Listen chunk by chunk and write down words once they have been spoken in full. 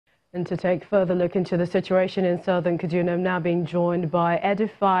And to take further look into the situation in southern Kaduna, I'm now being joined by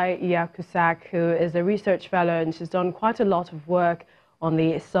Edify Yakusak, who is a research fellow, and she's done quite a lot of work on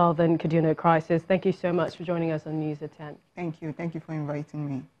the southern Kaduna crisis. Thank you so much for joining us on News at 10. Thank you. Thank you for inviting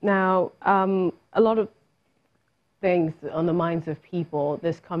me. Now, a lot of things on the minds of people,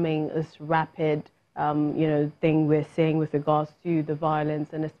 this rapid, thing we're seeing with regards to the violence,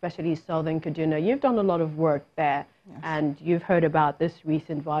 and especially southern Kaduna. You've done a lot of work there. Yes. And you've heard about this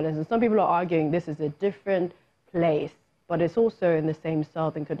recent violence, and some people are arguing this is a different place, but it's also in the same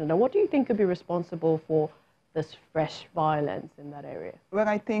southern Kaduna. What do you think could be responsible for this fresh violence in that area? Well,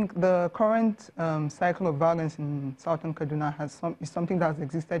 I think the current cycle of violence in southern Kaduna is something that has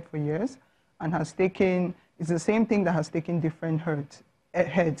existed for years and has taken, it's the same thing that has taken different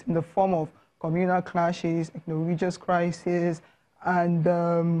heads in the form of communal clashes, religious crises,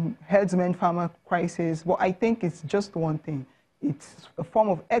 and herdsman-farmer crisis. Well, I think it's just one thing. It's a form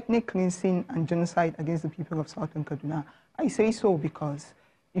of ethnic cleansing and genocide against the people of southern Kaduna. I say so because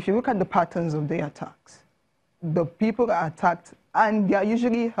if you look at the patterns of the attacks, the people are attacked and they are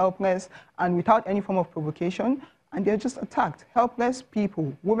usually helpless and without any form of provocation, and they're just attacked. Helpless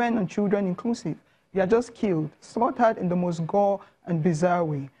people, women and children inclusive. They are just killed, slaughtered in the most gore and bizarre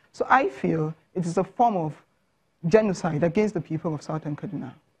way. So I feel it is a form of genocide against the people of southern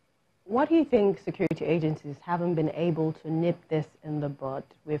Kaduna. What do you think security agencies haven't been able to nip this in the bud?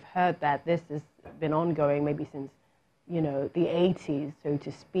 We've heard that this has been ongoing maybe since, the 80s, so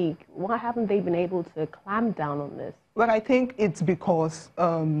to speak. Why haven't they been able to clamp down on this? Well, I think it's because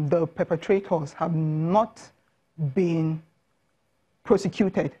the perpetrators have not been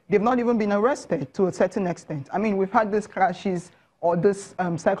prosecuted. They've not even been arrested to a certain extent. I mean, we've had these clashes or this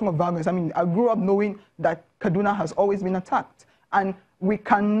cycle of violence. I mean, I grew up knowing that Kaduna has always been attacked. And we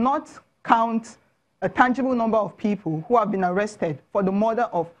cannot count a tangible number of people who have been arrested for the murder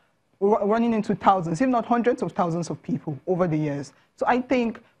of running into thousands, if not hundreds of thousands of people over the years. So I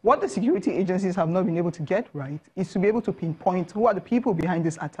think what the security agencies have not been able to get right is to be able to pinpoint who are the people behind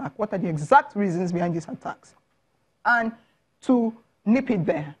this attack, what are the exact reasons behind these attacks, and to nip it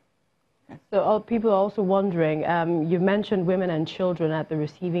there. So people are also wondering, you've mentioned women and children at the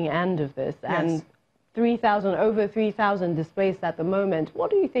receiving end of this, and yes. Over 3,000 displaced at the moment. What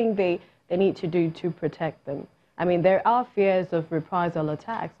do you think they need to do to protect them? I mean, there are fears of reprisal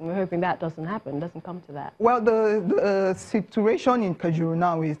attacks, and we're hoping that doesn't happen, doesn't come to that. Well, the situation in Kaduna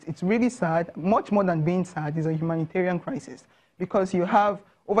now it's really sad. Much more than being sad, is a humanitarian crisis, because you have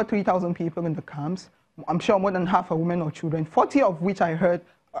over 3,000 people in the camps. I'm sure more than half are women or children, 40 of which I heard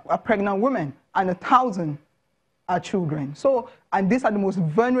are pregnant women, and 1,000 are children. So, and these are the most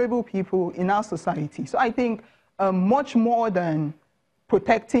vulnerable people in our society. So I think much more than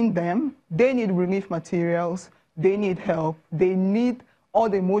protecting them, they need relief materials, they need help, they need all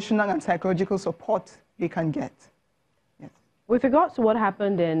the emotional and psychological support they can get. Yes. With regards to what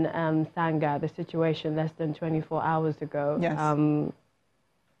sangha, the situation less than 24 hours ago, yes.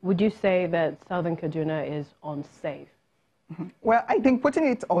 Would you say that southern Kaduna is unsafe? Well, I think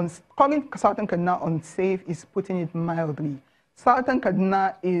calling southern Kaduna unsafe is putting it mildly. Southern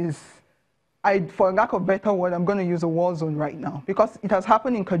Kaduna is, for lack of a better word, I'm going to use a war zone right now, because it has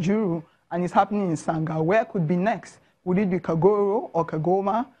happened in Kajuru and it's happening in Sangha. Where could be next? Would it be Kagoro or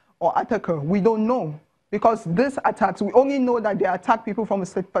Kagoma or Ataka? We don't know, because these attacks, we only know that they attack people from a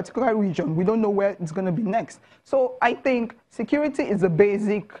particular region. We don't know where it's going to be next. So I think security is a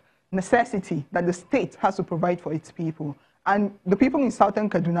basic necessity that the state has to provide for its people. And the people in southern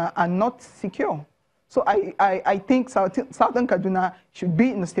Kaduna are not secure. So I think southern Kaduna should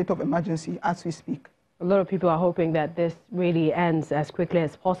be in a state of emergency as we speak. A lot of people are hoping that this really ends as quickly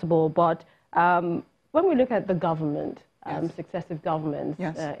as possible. But when we look at the government, yes. Successive governments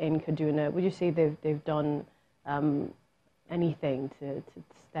yes. In Kaduna, would you say they've done anything to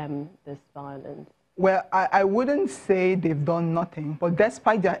stem this violence? Well, I wouldn't say they've done nothing, but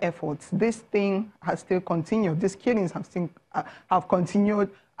despite their efforts, this thing has still continued. These killings have continued,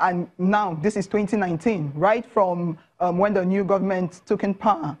 and now this is 2019, right from when the new government took in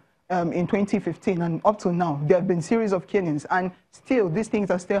power in 2015, and up to now, there have been a series of killings, and still, these things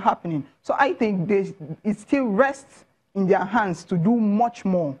are still happening. So I think it still rests in their hands to do much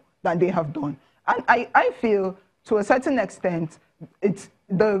more than they have done. And I feel, to a certain extent,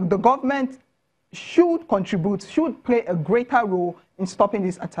 the government should contribute, should play a greater role in stopping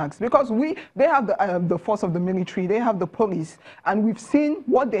these attacks, because they have the force of the military, they have the police, and we've seen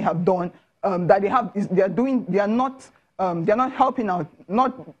what they have done. They are not helping out,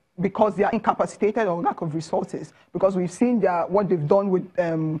 not because they are incapacitated or lack of resources, because we've seen what they've done with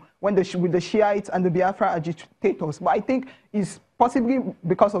the Shiites and the Biafra agitators. But I think it's possibly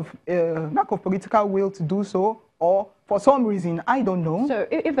because of lack of political will to do so, or for some reason, I don't know. So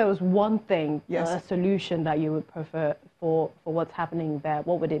if there was one thing, yes, a solution that you would prefer for what's happening there,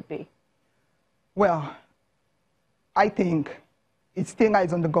 what would it be? Well, I think it still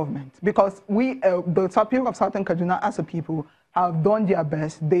lies on the government, because we, the people of Southern Kaduna as a people, have done their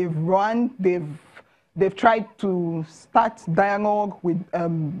best. They've tried to start dialogue with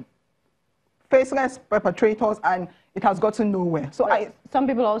faceless perpetrators, and it has gotten nowhere. So some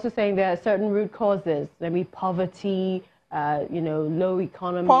people are also saying there are certain root causes, maybe poverty, low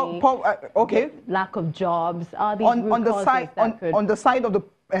economy, lack of jobs. Are these root causes on the side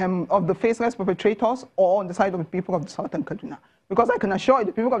of the faceless perpetrators, or on the side of the people of the Southern Kaduna? Because I can assure you,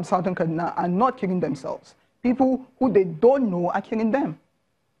 the people of the Southern Kaduna are not killing themselves. People who they don't know are killing them.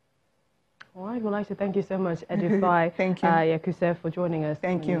 All right, we'd like to thank you so much, Edify. Thank you. Yakusak, for joining us.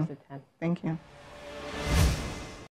 Thank you. Thank you.